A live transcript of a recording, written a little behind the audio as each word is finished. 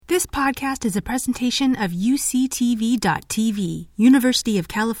This podcast is a presentation of UCTV.tv, University of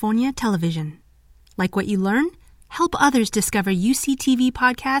California Television. Like what you learn? Help others discover UCTV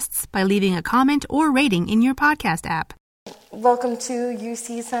podcasts by leaving a comment or rating in your podcast app. Welcome to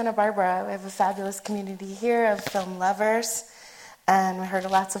UC Santa Barbara. We have a fabulous community here of film lovers, and we heard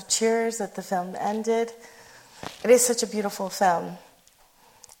lots of cheers that the film ended. It is such a beautiful film.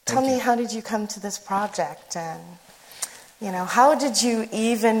 Tell me, how did you come to this project, and how did you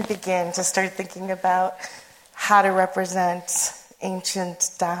even begin to start thinking about how to represent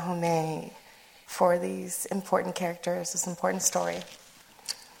ancient Dahomey for these important characters, this important story?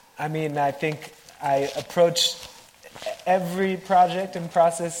 I think I approached every project and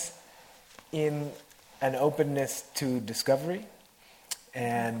process in an openness to discovery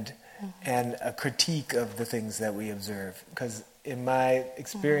and a critique of the things that we observe. Because in my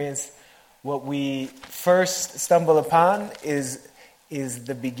experience, what we first stumble upon is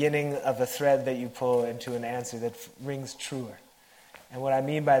the beginning of a thread that you pull into an answer that rings truer. And what I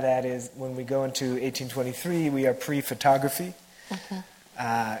mean by that is when we go into 1823, we are pre-photography,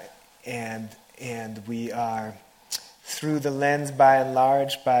 and we are through the lens, by and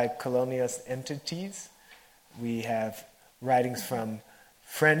large, by colonial entities. We have writings from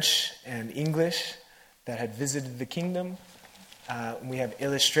French and English that had visited the kingdom. We have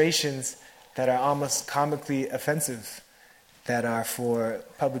illustrations that are almost comically offensive, that are for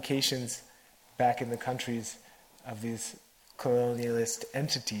publications back in the countries of these colonialist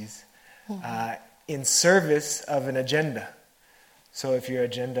entities, in service of an agenda. So if your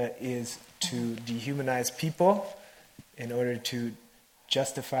agenda is to dehumanize people in order to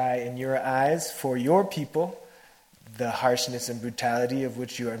justify in your eyes, for your people, the harshness and brutality of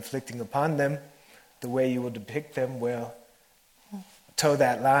which you are inflicting upon them, the way you will depict them will toe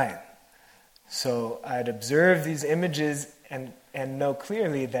that line. So I'd observe these images and know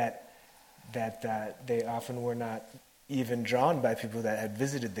clearly that they often were not even drawn by people that had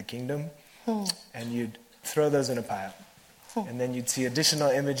visited the kingdom, and you'd throw those in a pile. And then you'd see additional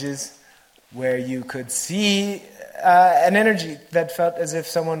images where you could see an energy that felt as if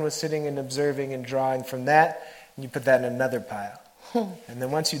someone was sitting and observing and drawing from that, and you put that in another pile. And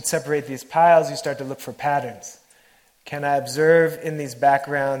then once you'd separate these piles, you start to look for patterns. Can I observe in these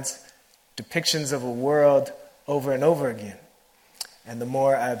backgrounds depictions of a world over and over again? And the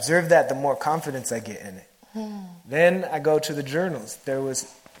more I observe that, the more confidence I get in it. Then I go to the journals. There was,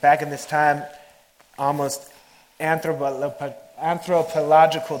 back in this time, almost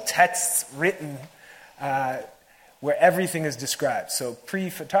anthropological texts written where everything is described. So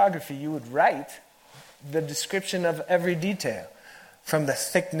pre-photography, you would write the description of every detail, from the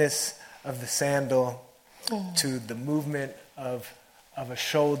thickness of the sandal to the movement of a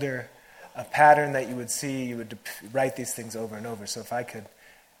shoulder, a pattern that you would see. You would write these things over and over. So if I could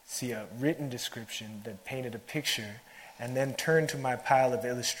see a written description that painted a picture and then turn to my pile of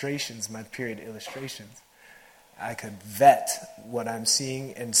illustrations, my period illustrations, I could vet what I'm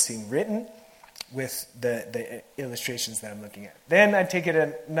seeing and seeing written with the illustrations that I'm looking at. Then I take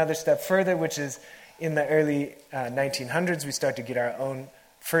it another step further, which is in the early 1900s, we start to get our own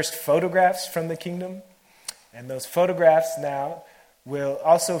first photographs from the kingdom. And those photographs now will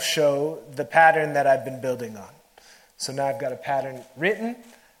also show the pattern that I've been building on. So now I've got a pattern written,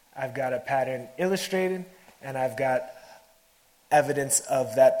 I've got a pattern illustrated, and I've got evidence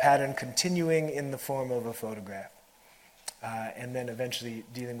of that pattern continuing in the form of a photograph. And then eventually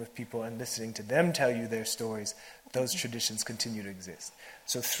dealing with people and listening to them tell you their stories, those traditions continue to exist.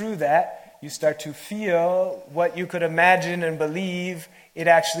 So through that, you start to feel what you could imagine and believe it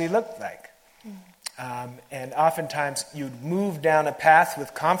actually looked like. And oftentimes you'd move down a path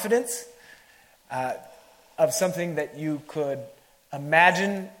with confidence of something that you could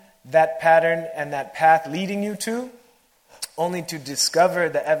imagine that pattern and that path leading you to, only to discover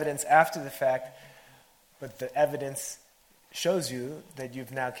the evidence after the fact. But the evidence shows you that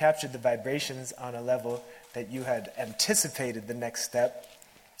you've now captured the vibrations on a level that you had anticipated the next step,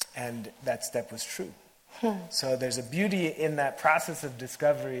 and that step was true. So there's a beauty in that process of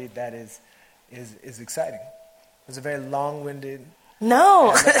discovery that is exciting. It was a very long-winded...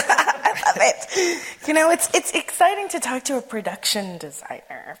 No, I love it. It's exciting to talk to a production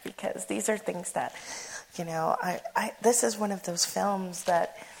designer, because these are things that, this is one of those films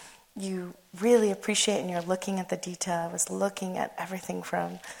that you really appreciate, and you're looking at the detail. I was looking at everything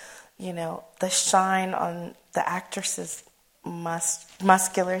from, the shine on the actress's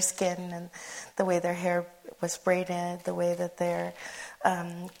muscular skin and the way their hair was braided, the way that their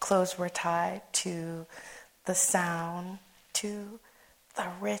clothes were tied, to the sound, to the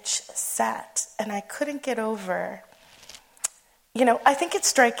rich set. And I couldn't get over I think it's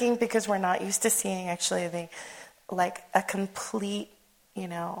striking because we're not used to seeing actually a complete,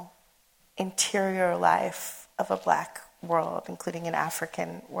 interior life of a Black world, including an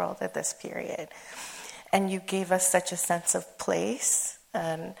African world at this period. And you gave us such a sense of place,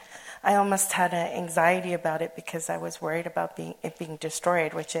 and I almost had an anxiety about it because I was worried about it being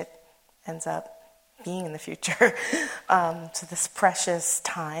destroyed, which it ends up being in the future, to this precious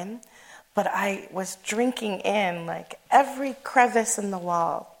time. But I was drinking in every crevice in the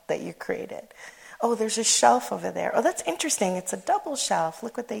wall that you created. Oh, there's a shelf over there. Oh, that's interesting. It's a double shelf.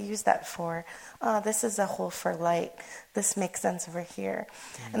 Look what they use that for. This is a hole for light. This makes sense over here.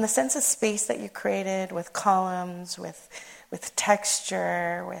 Mm-hmm. And the sense of space that you created with columns, with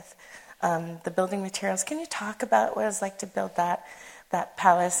texture, with the building materials. Can you talk about what it was like to build that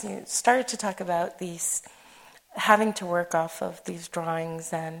palace? You started to talk about these, having to work off of these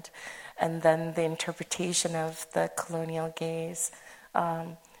drawings and then the interpretation of the colonial gaze.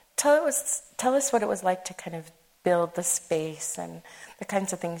 Tell us what it was like to kind of build the space and the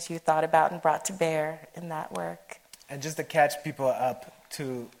kinds of things you thought about and brought to bear in that work. And just to catch people up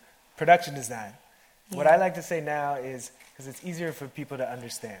to production design, what I like to say now is, because it's easier for people to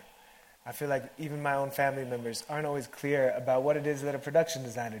understand. I feel like even my own family members aren't always clear about what it is that a production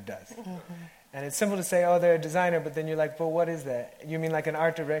designer does. Mm-hmm. And it's simple to say, oh, they're a designer, but then you're like, well, what is that? You mean like an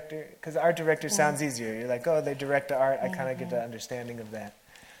art director? Because art director sounds easier. You're like, oh, they direct the art. I kind of get the understanding of that.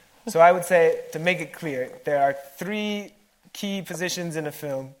 So I would say, to make it clear, there are 3 key positions in a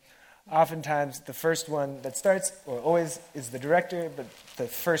film. Oftentimes, the first one that starts, or always, is the director, but the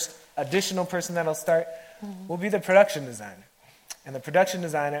first additional person that'll start will be the production designer. And the production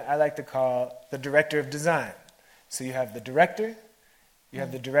designer I like to call the director of design. So you have the director, you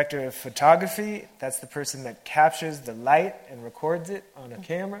have the director of photography, that's the person that captures the light and records it on a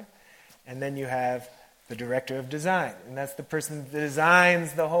camera, and then you have the director of design, and that's the person that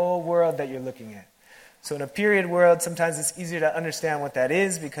designs the whole world that you're looking at. So in a period world, sometimes it's easier to understand what that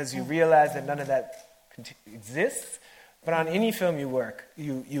is because you realize that none of that exists. But on any film you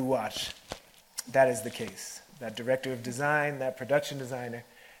watch, that is the case. That director of design, that production designer,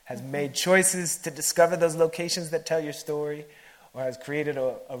 has made choices to discover those locations that tell your story, or has created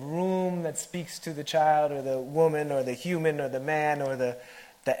a room that speaks to the child or the woman or the human or the man or the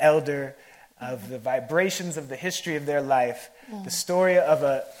elder, of the vibrations of the history of their life. The story of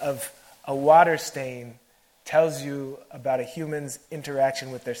a water stain tells you about a human's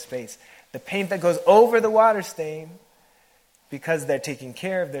interaction with their space. The paint that goes over the water stain, because they're taking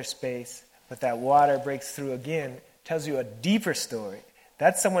care of their space, but that water breaks through again, tells you a deeper story.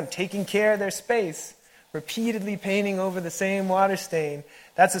 That's someone taking care of their space, repeatedly painting over the same water stain.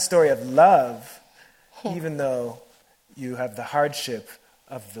 That's a story of love, even though you have the hardship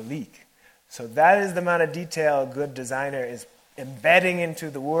of the leak. So that is the amount of detail a good designer is embedding into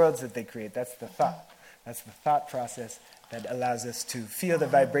the worlds that they create. That's the thought. That's the thought process that allows us to feel the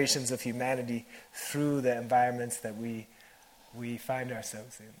vibrations of humanity through the environments that we find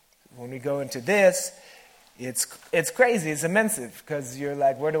ourselves in. When we go into this, it's crazy. It's immense because you're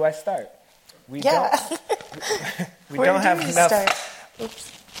like, where do I start? We don't have enough.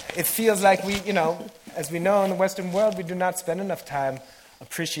 Oops. It feels like as we know in the Western world, we do not spend enough time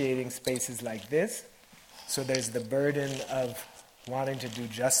appreciating spaces like this. So there's the burden of wanting to do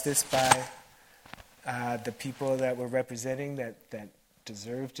justice by the people that we're representing that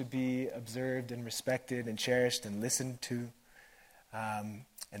deserve to be observed and respected and cherished and listened to,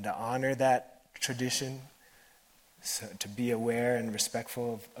 and to honor that tradition, so to be aware and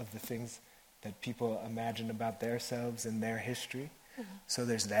respectful of the things that people imagine about themselves and their history. Mm-hmm. So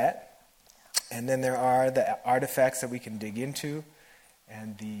there's that. And then there are the artifacts that we can dig into,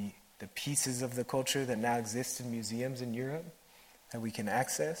 and the pieces of the culture that now exist in museums in Europe that we can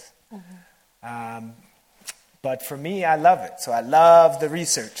access. Mm-hmm. But for me, I love it. So I love the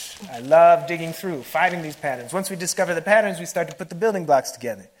research. I love digging through, finding these patterns. Once we discover the patterns, we start to put the building blocks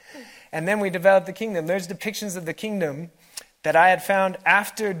together. And then we develop the kingdom. There's depictions of the kingdom that I had found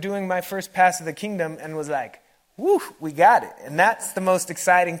after doing my first pass of the kingdom and was like, woo, we got it. And that's the most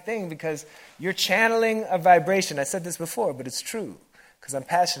exciting thing because you're channeling a vibration. I said this before, but it's true because I'm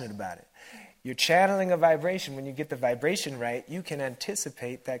passionate about it. You're channeling a vibration. When you get the vibration right, you can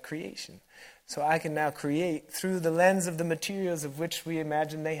anticipate that creation. So I can now create through the lens of the materials of which we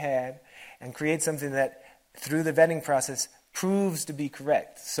imagined they had and create something that, through the vetting process, proves to be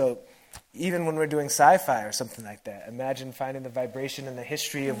correct. So even when we're doing sci-fi or something like that, imagine finding the vibration and the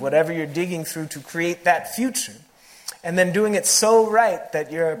history of whatever you're digging through to create that future, and then doing it so right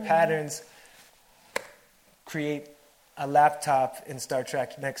that your patterns create a laptop in Star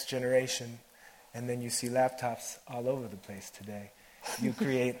Trek Next Generation and then you see laptops all over the place today. You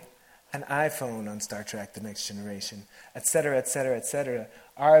create an iPhone on Star Trek: The Next Generation, et cetera, et cetera, et cetera.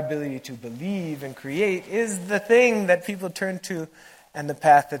 Our ability to believe and create is the thing that people turn to and the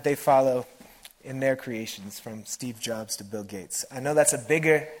path that they follow in their creations, from Steve Jobs to Bill Gates. I know that's a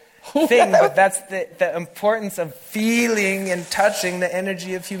bigger thing, but that's the importance of feeling and touching the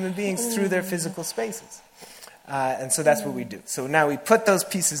energy of human beings through their physical spaces. And so that's what we do. So now we put those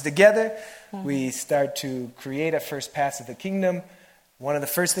pieces together. We start to create a first pass of the kingdom. One of the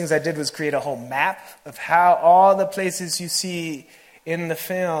first things I did was create a whole map of how all the places you see in the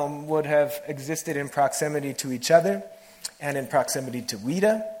film would have existed in proximity to each other and in proximity to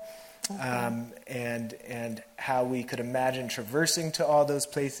Ouida. And how we could imagine traversing to all those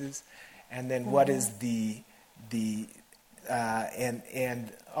places, and then what is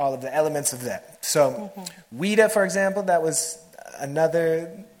and all of the elements of that. So, Ouida, for example, that was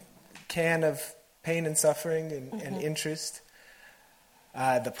another can of pain and suffering and interest.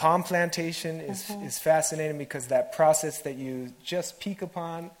 The palm plantation is fascinating because that process that you just peek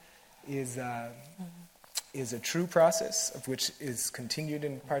upon is a true process of which is continued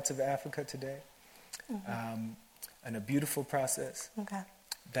in parts of Africa today, and a beautiful process. Okay.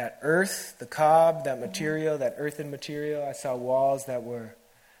 That earth, the cob, that material, that earthen material, I saw walls that were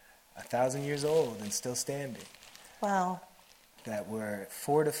 1,000 years old and still standing. Wow. That were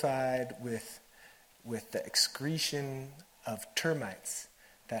fortified with the excretion of termites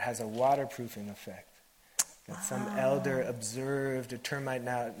that has a waterproofing effect. That some elder observed a termite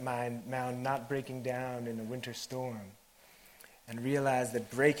mound not breaking down in a winter storm and realized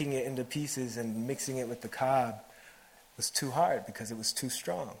that breaking it into pieces and mixing it with the cob was too hard because it was too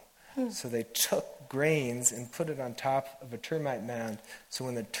strong. So they took grains and put it on top of a termite mound, so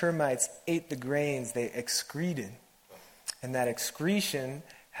when the termites ate the grains, they excreted. And that excretion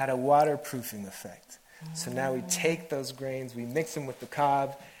had a waterproofing effect. So now we take those grains, we mix them with the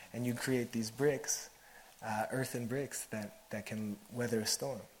cob, and you create these bricks. Earthen bricks that can weather a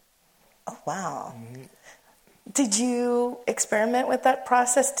storm. Oh, wow. Did you experiment with that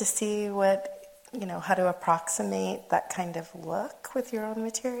process to see how to approximate that kind of look with your own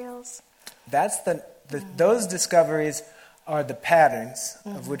materials? That's those discoveries are the patterns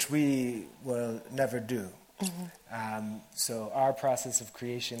of which we will never do. So our process of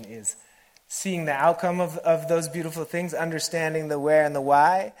creation is seeing the outcome of those beautiful things, understanding the where and the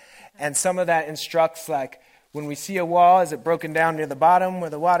why. And some of that instructs, like, when we see a wall, is it broken down near the bottom where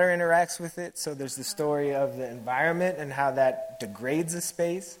the water interacts with it? So there's the story of the environment and how that degrades a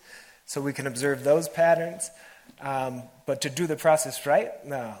space. So we can observe those patterns. But to do the process right,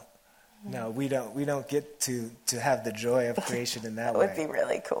 no, we don't get to have the joy of creation in that way. It would be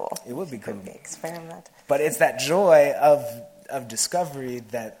really cool. It would be cool. It would be experiment. But it's that joy of discovery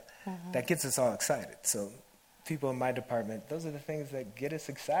that gets us all excited. So people in my department, those are the things that get us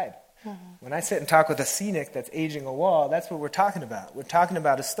excited. When I sit and talk with a scenic that's aging a wall, that's what we're talking about. We're talking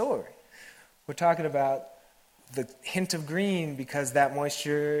about a story. We're talking about the hint of green because that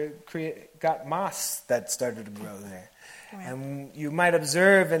moisture got moss that started to grow there. Right. And you might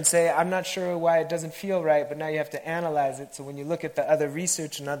observe and say, I'm not sure why it doesn't feel right, but now you have to analyze it. So when you look at the other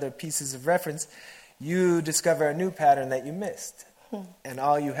research and other pieces of reference, you discover a new pattern that you missed. And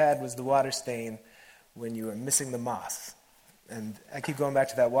all you had was the water stain when you were missing the moss. And I keep going back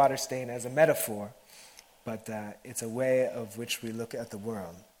to that water stain as a metaphor, but it's a way of which we look at the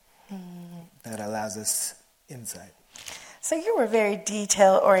world that allows us insight. So you were very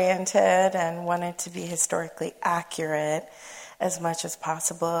detail-oriented and wanted to be historically accurate as much as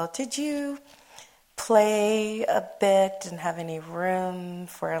possible. Did you play a bit and have any room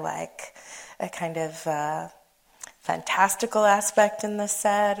for like a kind of fantastical aspect in the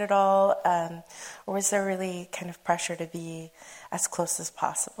set at all? Or was there really kind of pressure to be as close as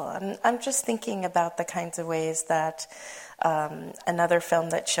possible? And I'm just thinking about the kinds of ways that another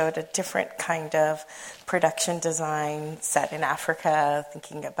film that showed a different kind of production design set in Africa,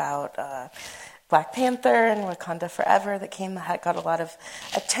 thinking about Black Panther and Wakanda Forever that got a lot of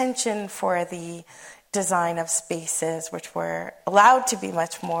attention for the design of spaces, which were allowed to be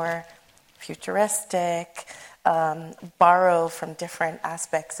much more futuristic, borrow from different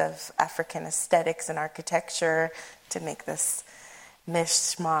aspects of African aesthetics and architecture to make this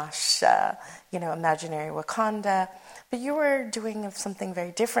mishmash, imaginary Wakanda. But you were doing something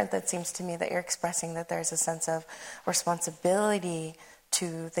very different that seems to me that you're expressing that there's a sense of responsibility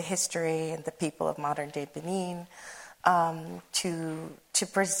to the history and the people of modern-day Benin to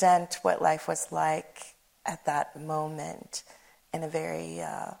present what life was like at that moment in a very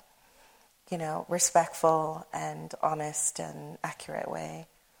respectful and honest and accurate way.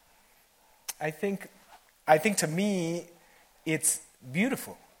 I think to me, it's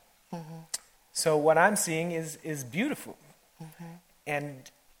beautiful. Mm-hmm. So what I'm seeing is beautiful.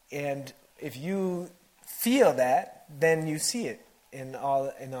 Mm-hmm. And if you feel that, then you see it in all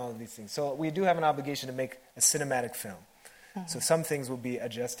of these things. So we do have an obligation to make a cinematic film. Mm-hmm. So some things will be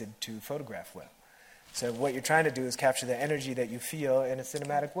adjusted to photograph well. So what you're trying to do is capture the energy that you feel in a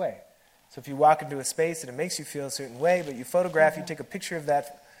cinematic way. So if you walk into a space and it makes you feel a certain way, but you photograph, you take a picture of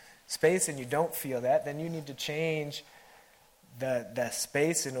that space and you don't feel that, then you need to change the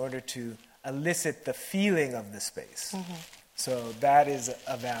space in order to elicit the feeling of the space. Mm-hmm. So that is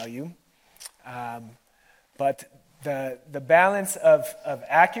a value. But the balance of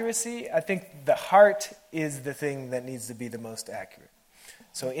accuracy, I think the heart is the thing that needs to be the most accurate.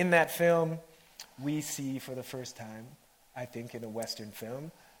 So in that film, we see for the first time, I think in a Western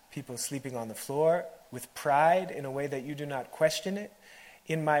film, people sleeping on the floor with pride in a way that you do not question it.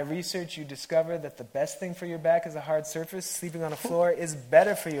 In my research, you discover that the best thing for your back is a hard surface. Sleeping on a floor is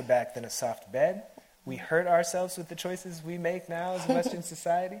better for your back than a soft bed. We hurt ourselves with the choices we make now as a Western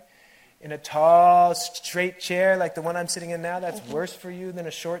society. In a tall, straight chair like the one I'm sitting in now, that's worse for you than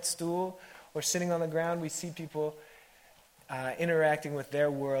a short stool. Or sitting on the ground, we see people interacting with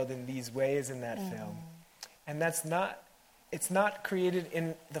their world in these ways in that film. And it's not created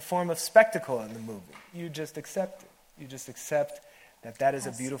in the form of spectacle in the movie. You just accept it. You just accept that is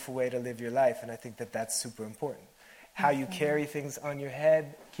a beautiful way to live your life, and I think that that's super important. How you carry things on your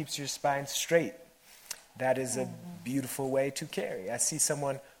head keeps your spine straight. That is a beautiful way to carry. I see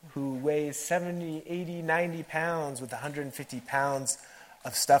someone who weighs 70, 80, 90 pounds with 150 pounds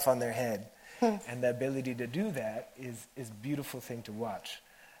of stuff on their head. And the ability to do that is a beautiful thing to watch.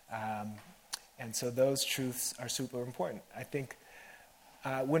 And so those truths are super important. I think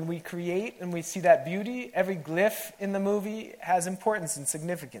when we create and we see that beauty, every glyph in the movie has importance and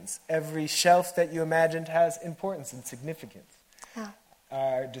significance. Every shelf that you imagined has importance and significance. Yeah.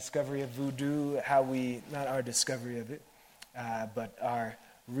 Our discovery of voodoo, not our discovery of it, but our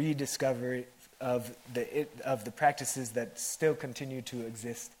rediscovery of the practices that still continue to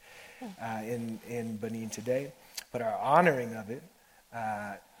exist in Benin today. But our honoring of it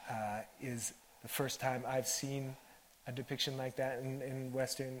is the first time I've seen a depiction like that in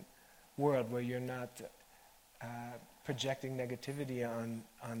Western world, where you're not projecting negativity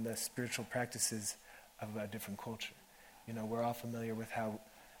on the spiritual practices of a different culture. You know, we're all familiar with how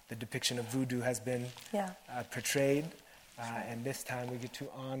the depiction of voodoo has been portrayed, and this time we get to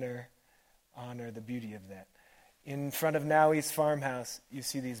honor the beauty of that. In front of Nawi's farmhouse, you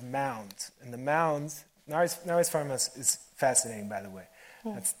see these mounds, and the mounds. Nawi's farmhouse is fascinating, by the way.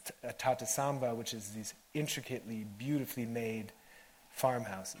 That's a Tata Samba, which is these intricately, beautifully made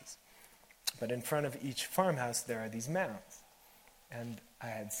farmhouses. But in front of each farmhouse, there are these mounds. And I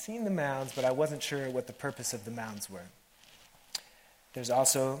had seen the mounds, but I wasn't sure what the purpose of the mounds were. There's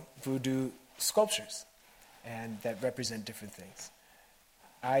also voodoo sculptures, and that represent different things.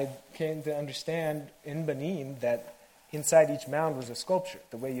 I came to understand in Benin that inside each mound was a sculpture.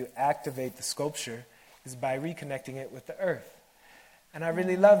 The way you activate the sculpture is by reconnecting it with the earth. And I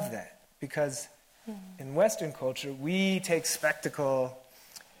really love that, because in Western culture, we take spectacle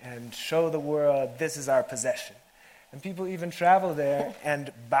and show the world this is our possession. And people even travel there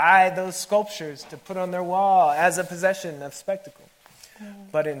and buy those sculptures to put on their wall as a possession of spectacle.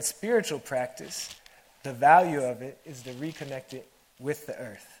 But in spiritual practice, the value of it is to reconnect it with the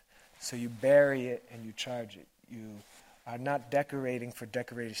earth. So you bury it and you charge it. You are not decorating for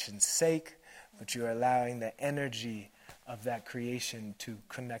decoration's sake, but you are allowing the energy of that creation to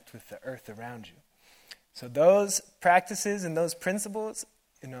connect with the earth around you. So those practices and those principles,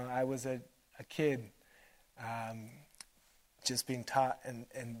 you know, I was a kid just being taught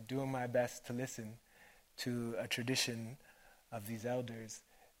and doing my best to listen to a tradition of these elders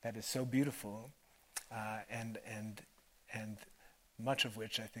that is so beautiful, and much of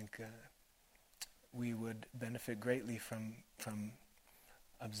which I think we would benefit greatly from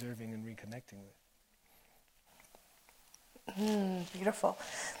observing and reconnecting with. Beautiful.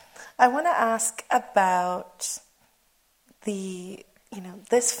 I want to ask about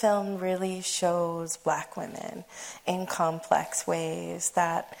this film really shows Black women in complex ways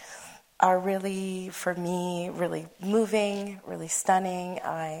that are really, for me, really moving, really stunning.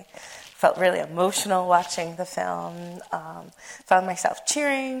 I felt really emotional watching the film, found myself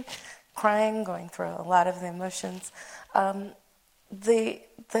cheering, crying, going through a lot of the emotions.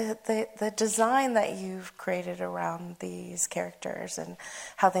 The design that you've created around these characters and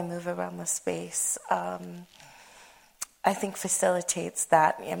how they move around the space, I think facilitates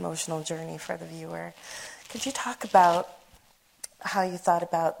that emotional journey for the viewer. Could you talk about how you thought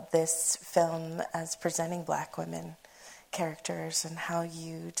about this film as presenting Black women characters and how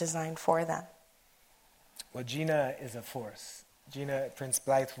you designed for them. Well, Gina is a force. Gina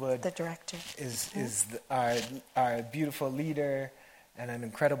Prince-Bythewood, the director, is our beautiful leader and an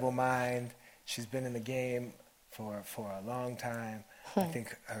incredible mind. She's been in the game for a long time. I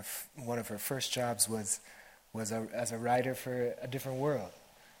think one of her first jobs was as a writer for A Different World.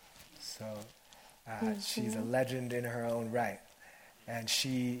 So she's a legend in her own right. And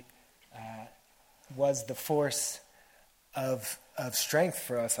she was the force of strength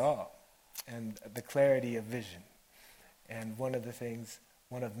for us all and the clarity of vision. And one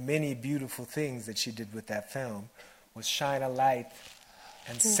of many beautiful things that she did with that film was shine a light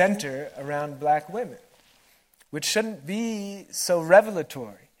and center around Black women, which shouldn't be so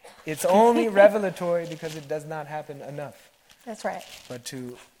revelatory. It's only revelatory because it does not happen enough. That's right. But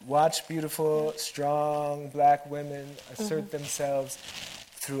to watch beautiful, strong Black women assert themselves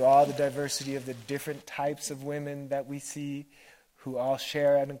through all the diversity of the different types of women that we see, who all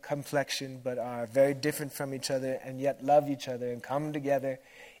share a complexion but are very different from each other and yet love each other and come together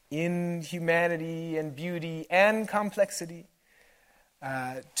in humanity and beauty and complexity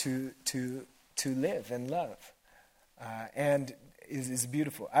to live and love. And is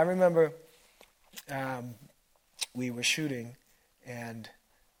beautiful. I remember we were shooting and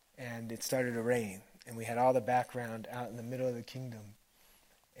it started to rain, and we had all the background out in the middle of the kingdom,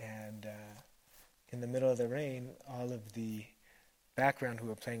 and in the middle of the rain, all of the background who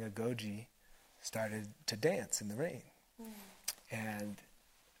were playing a goji started to dance in the rain. And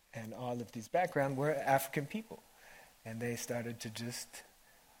all of these background were African people, and they started to just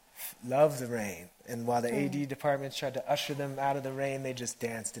love the rain. And while the AD departments tried to usher them out of the rain, they just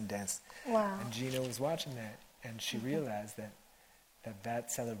danced and danced. Wow. And Gina was watching that, and she realized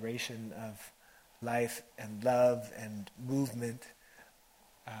that celebration of life and love and movement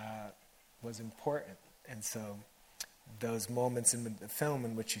was important. And so those moments in the film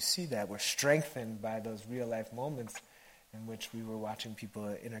in which you see that were strengthened by those real-life moments in which we were watching people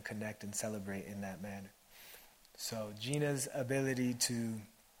interconnect and celebrate in that manner. So Gina's ability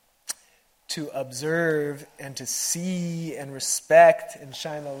to observe and to see and respect and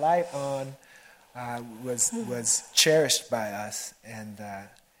shine a light on was cherished by us and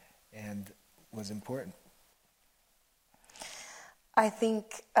was important. I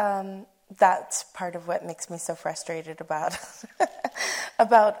think that's part of what makes me so frustrated about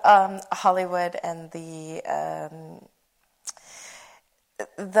Hollywood and the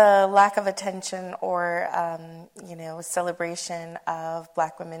lack of attention or celebration of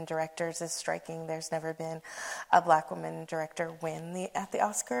Black women directors is striking. There's never been a Black woman director win at the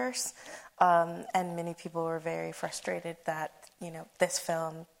Oscars, and many people were very frustrated that this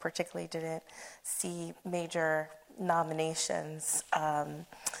film particularly didn't see major nominations.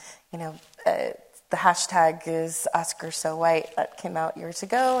 The hashtag is #OscarsSoWhite that came out years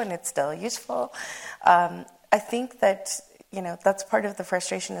ago, and it's still useful. I think that that's part of the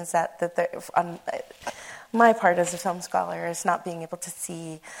frustration, is that on my part as a film scholar is not being able to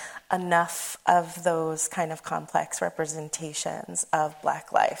see enough of those kind of complex representations of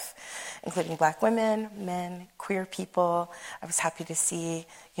Black life, including Black women, men, queer people. I was happy to see,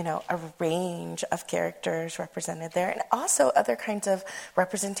 a range of characters represented there, and also other kinds of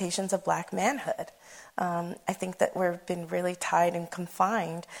representations of Black manhood. I think that we've been really tied and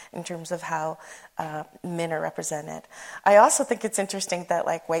confined in terms of how men are represented. I also think it's interesting that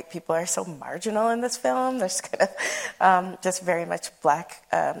white people are so marginal in this film. There's kind of just very much Black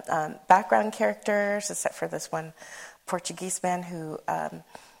background characters, except for this one Portuguese man who,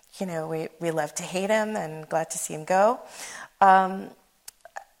 we love to hate him and glad to see him go.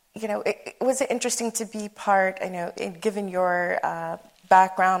 It was interesting to be part, given your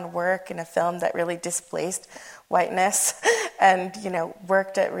background work in a film that really displaced whiteness and,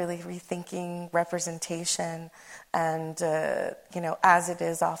 worked at really rethinking representation and, as it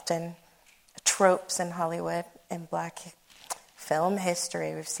is often tropes in Hollywood and Black film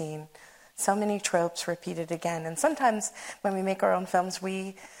history. We've seen so many tropes repeated again. And sometimes when we make our own films,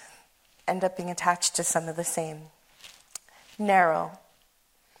 we end up being attached to some of the same narrow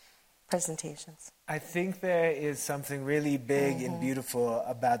presentations. I think there is something really big and beautiful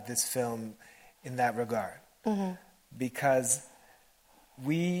about this film in that regard. Because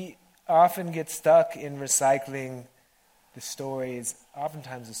we often get stuck in recycling the stories,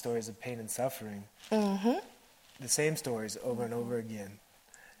 oftentimes the stories of pain and suffering, the same stories over and over again,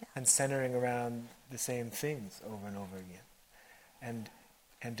 and centering around the same things over and over again.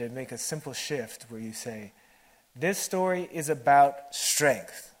 And to make a simple shift where you say, this story is about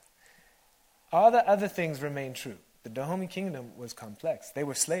strength. All the other things remain true. the Dahomey kingdom was complex. They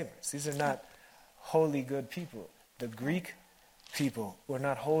were slavers. These are not wholly good people. The Greek people were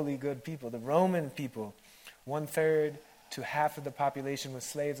not wholly good people. The Roman people, 1/3 to half of the population was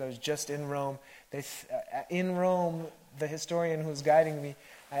slaves. I was just in Rome. In Rome, the historian who's guiding me,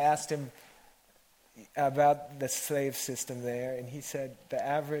 I asked him about the slave system there, and he said the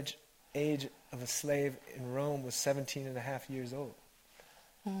average age of a slave in Rome was 17 and a half years old.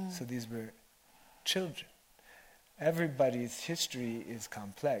 So these were children. Everybody's history is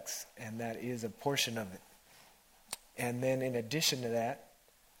complex, and that is a portion of it. And then in addition to that,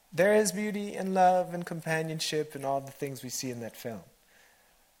 there is beauty and love and companionship and all the things we see in that film.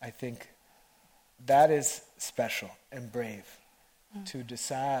 I think that is special and brave, to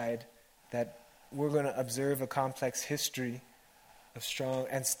decide that we're going to observe a complex history of strong,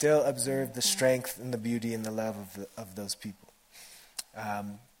 and still observe the strength and the beauty and the love of those people.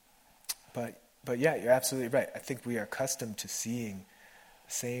 But yeah, you're absolutely right. I think we are accustomed to seeing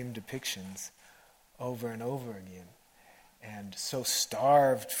the same depictions over and over again, and so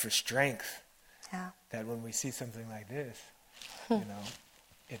starved for strength that when we see something like this,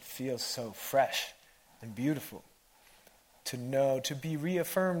 it feels so fresh and beautiful to know, to be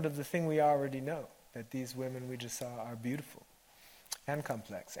reaffirmed of the thing we already know, that these women we just saw are beautiful and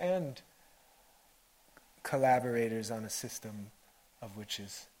complex and collaborators on a system of which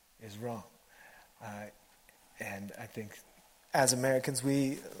is wrong. And I think as Americans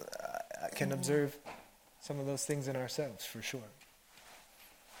we can observe some of those things in ourselves, for sure.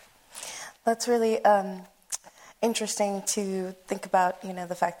 That's really interesting to think about,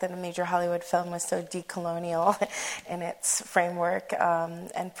 the fact that a major Hollywood film was so decolonial in its framework,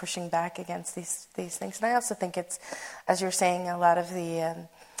 and pushing back against these things. And I also think it's, as you're saying, a lot of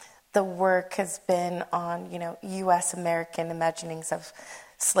the work has been on, U.S. American imaginings of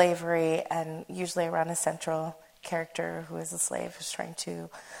slavery, and usually around a central character who is a slave who's trying to,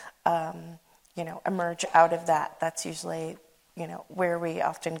 emerge out of that. That's usually where we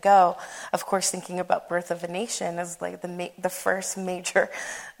often go. Of course, thinking about Birth of a Nation is like the first major,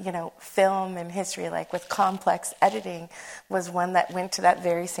 film in history, like with complex editing, was one that went to that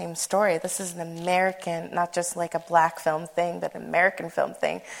very same story. This is an American, not just like a black film thing, but an American film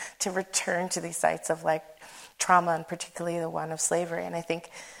thing, to return to these sites of like trauma, and particularly the one of slavery. And I think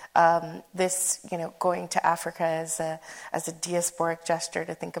this, going to Africa as a diasporic gesture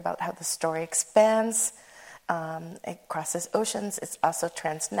to think about how the story expands. It crosses oceans. It's also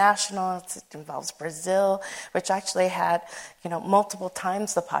transnational. It involves Brazil, which actually had, multiple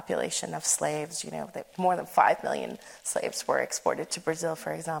times the population of slaves. More than 5 million slaves were exported to Brazil,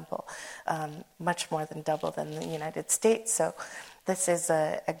 for example, much more than double than the United States. So this is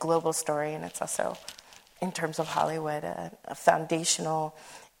a global story, and it's also, in terms of Hollywood, a foundational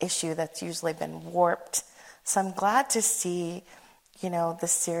issue that's usually been warped. So I'm glad to see the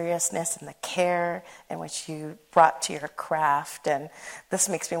seriousness and the care in which you brought to your craft. And this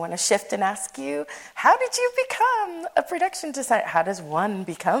makes me want to shift and ask you, how did you become a production designer? How does one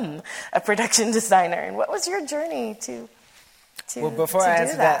become a production designer? And what was your journey to well, before I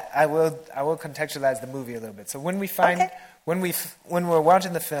answer that, I will contextualize the movie a little bit. So when we're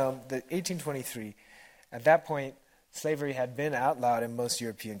watching the film, the 1823, at that point, slavery had been outlawed in most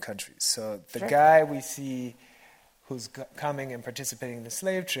European countries. So the guy we see who's coming and participating in the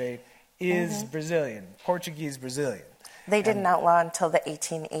slave trade is Brazilian, Portuguese Brazilian. They didn't outlaw until the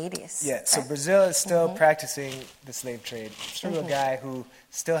 1880s. Yeah, so Brazil is still practicing the slave trade through a guy who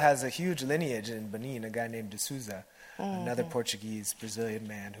still has a huge lineage in Benin, a guy named de Souza, another Portuguese Brazilian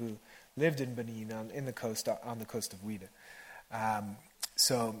man who lived in Benin on the coast of Ouida.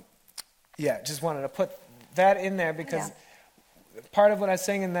 Just wanted to put that in there because part of what I was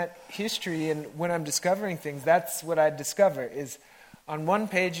saying in that history, and when I'm discovering things, that's what I discover, is on one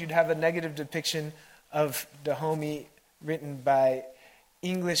page you'd have a negative depiction of Dahomey written by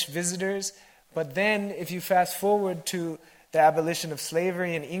English visitors, but then if you fast forward to the abolition of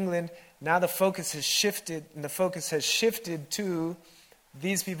slavery in England, now the focus has shifted, and the focus has shifted to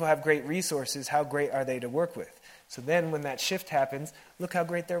these people have great resources, how great are they to work with? So then when that shift happens, look how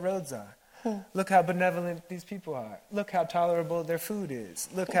great their roads are. Look how benevolent these people are. Look how tolerable their food is.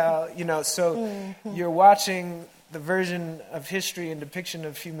 Look how, so you're watching the version of history and depiction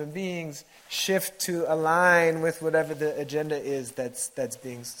of human beings shift to align with whatever the agenda is that's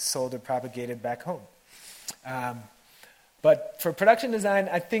being sold or propagated back home. But for production design,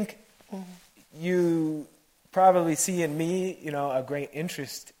 I think you probably see in me, a great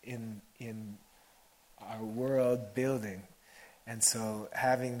interest in our world building. And so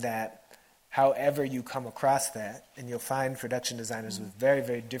having that, however you come across that, and you'll find production designers with very,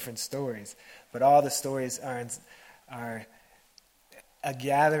 very different stories, but all the stories are a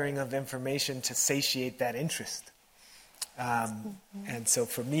gathering of information to satiate that interest. And so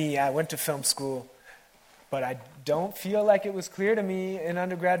for me, I went to film school, but I don't feel like it was clear to me in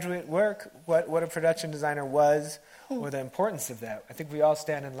undergraduate work what a production designer was or the importance of that. I think we all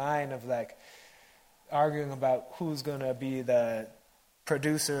stand in line of like arguing about who's going to be the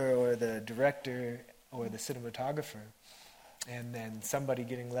producer or the director or the cinematographer, and then somebody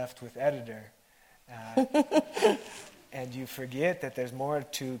getting left with editor. And you forget that there's more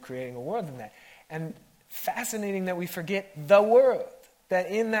to creating a world than that. And fascinating that we forget the world. That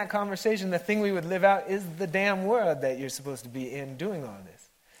in that conversation, the thing we would live out is the damn world that you're supposed to be in doing all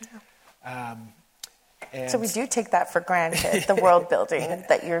this. Yeah. And so we do take that for granted, the world building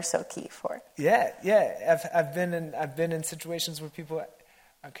that you're so key for. Yeah. I've been in situations where people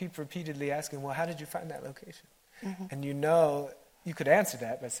keep repeatedly asking, well, how did you find that location? Mm-hmm. And you could answer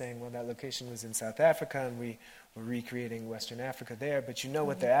that by saying, well, that location was in South Africa and we were recreating Western Africa there. But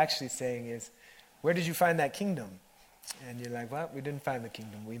what they're actually saying is, where did you find that kingdom? And you're like, well, we didn't find the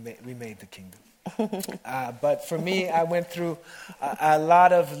kingdom. We made the kingdom. But for me, I went through a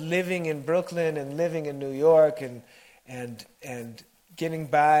lot of living in Brooklyn and living in New York and getting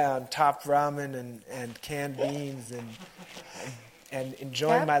by on top ramen and canned beans and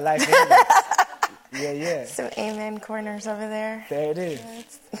enjoying my life. Yeah. Some amen corners over there. There it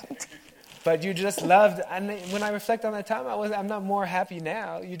is. But you just loved, and when I reflect on that time, I'm not more happy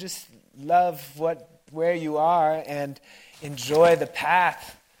now. You just love where you are and enjoy the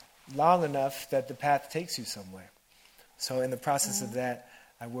path long enough that the path takes you somewhere. So in the process of that,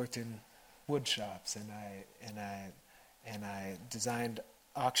 I worked in wood shops and I designed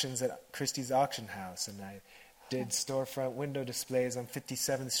auctions at Christie's Auction House, and I did storefront window displays on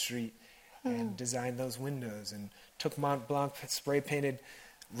 57th Street and designed those windows and took Mont Blanc, spray painted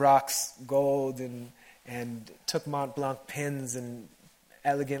rocks gold and took Mont Blanc pins and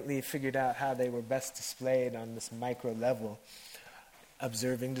elegantly figured out how they were best displayed on this micro level,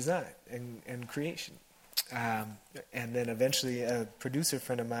 observing design and creation. And then eventually a producer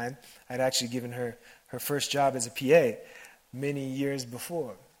friend of mine, I'd actually given her first job as a PA many years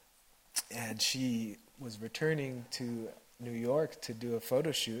before. And she was returning to New York to do a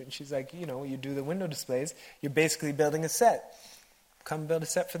photo shoot. And she's like, you do the window displays, you're basically building a set. Come build a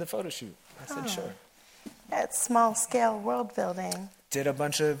set for the photo shoot. I said, sure. That's small-scale world building. Did a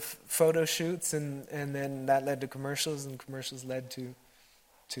bunch of photo shoots, and then that led to commercials, and commercials led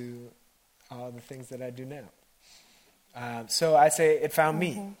to all the things that I do now. So I say it found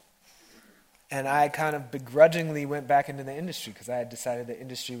me. And I kind of begrudgingly went back into the industry because I had decided the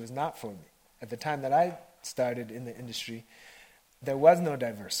industry was not for me. At the time that I started in the industry, there was no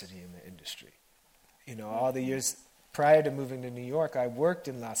diversity in the industry. All the years prior to moving to New York, I worked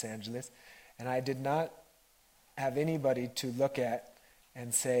in Los Angeles, and I did not have anybody to look at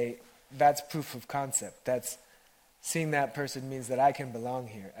and say, that's proof of concept. That's seeing that person means that I can belong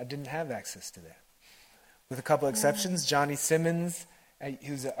here. I didn't have access to that. With a couple exceptions, Johnny Simmons,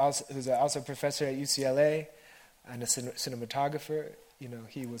 who's also a professor at UCLA and a cinematographer.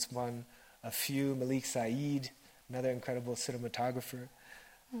 He was one of few. Malik Saeed, another incredible cinematographer.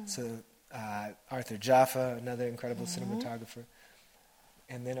 So Arthur Jaffa, another incredible cinematographer.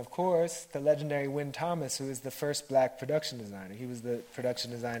 And then, of course, the legendary Wynn Thomas, who is the first black production designer. He was the production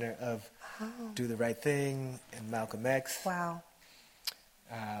designer of Do the Right Thing and Malcolm X. Wow.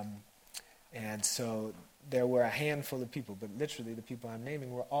 And so there were a handful of people, but literally the people I'm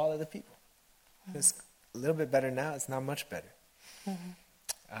naming were all of the people. It's a little bit better now. It's not much better.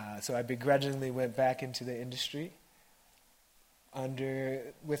 So I begrudgingly went back into the industry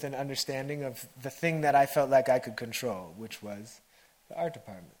with an understanding of the thing that I felt like I could control, which was the art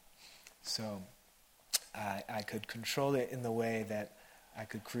department. So I could control it in the way that I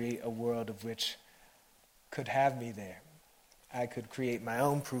could create a world of which could have me there. I could create my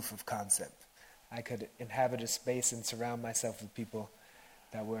own proof of concept. I could inhabit a space and surround myself with people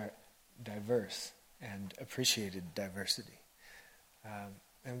that were diverse and appreciated diversity.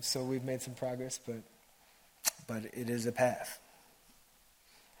 And so we've made some progress, but it is a path.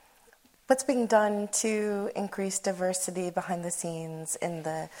 What's being done to increase diversity behind the scenes in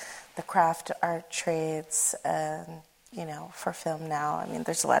the craft art trades, for film now? I mean,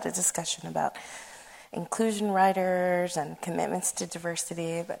 there's a lot of discussion about inclusion writers and commitments to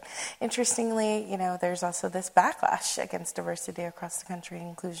diversity, but interestingly, there's also this backlash against diversity across the country,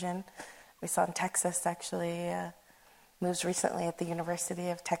 inclusion. We saw in Texas, actually, moves recently at the University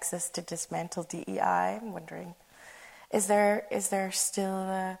of Texas to dismantle DEI. I'm wondering, is there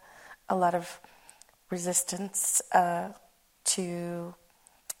still a lot of resistance to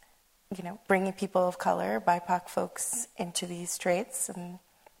bringing people of color, BIPOC folks into these traits and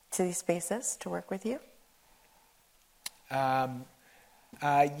to these spaces to work with you?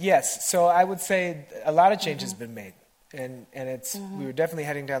 Yes. So I would say a lot of change has been made, and it's we were definitely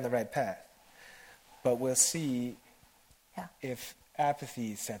heading down the right path. But we'll see if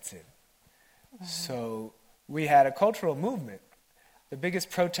apathy sets in. So we had a cultural movement, the biggest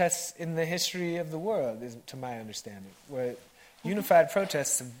protests in the history of the world, is, to my understanding, were unified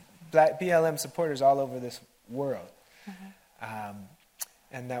protests of Black BLM supporters all over this world.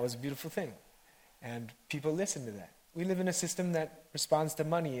 And that was a beautiful thing. And people listened to that. We live in a system that responds to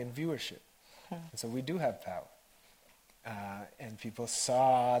money and viewership. And so we do have power. And people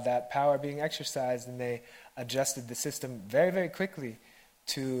saw that power being exercised, and they adjusted the system very, very quickly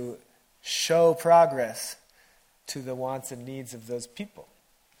to show progress to the wants and needs of those people.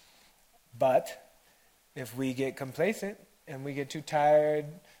 But if we get complacent and we get too tired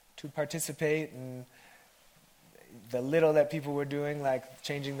to participate in the little that people were doing, like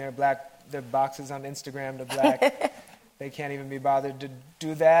changing their boxes on Instagram to black, they can't even be bothered to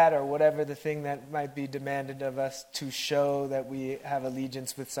do that, or whatever the thing that might be demanded of us to show that we have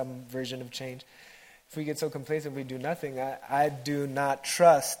allegiance with some version of change. If we get so complacent we do nothing, I do not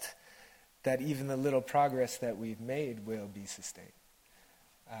trust that even the little progress that we've made will be sustained.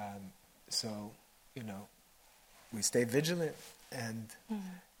 So, we stay vigilant,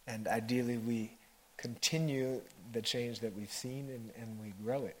 and ideally we continue the change that we've seen, and we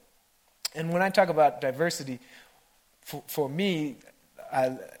grow it. And when I talk about diversity, for me,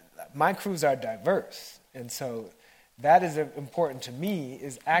 my crews are diverse, and so that is important to me,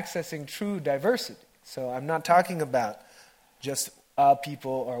 is accessing true diversity. So I'm not talking about just a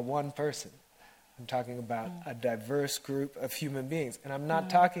people or one person. I'm talking about a diverse group of human beings. And I'm not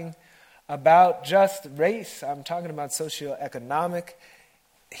talking about just race. I'm talking about socioeconomic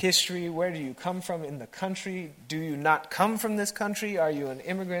history. Where do you come from in the country? Do you not come from this country? Are you an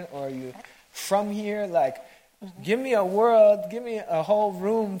immigrant, or are you from here? Give me a world, give me a whole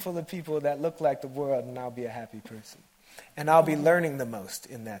room full of people that look like the world, and I'll be a happy person. And I'll be learning the most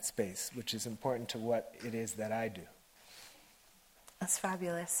in that space, which is important to what it is that I do. That's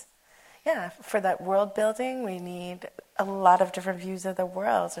fabulous. Yeah, for that world building, we need a lot of different views of the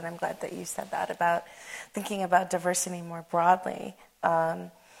world, and I'm glad that you said that about thinking about diversity more broadly.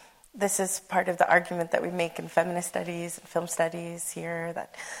 This is part of the argument that we make in feminist studies and film studies here,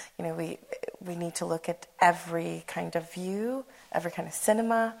 that we need to look at every kind of view, every kind of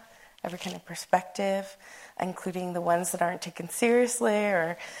cinema, every kind of perspective, including the ones that aren't taken seriously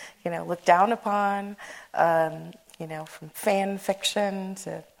or looked down upon, from fan fiction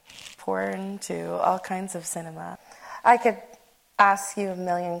to porn to all kinds of cinema. I could ask you a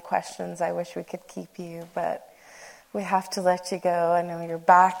million questions. I wish we could keep you, but we have to let you go. I know you're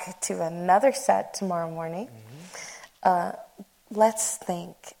back to another set tomorrow morning. Let's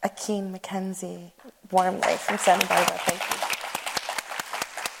thank Akin McKenzie warmly from Santa Barbara. Thank you.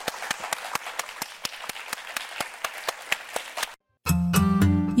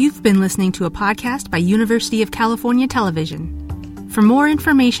 You've been listening to a podcast by University of California Television. For more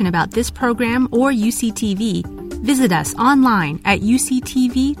information about this program or UCTV, visit us online at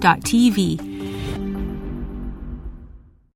uctv.tv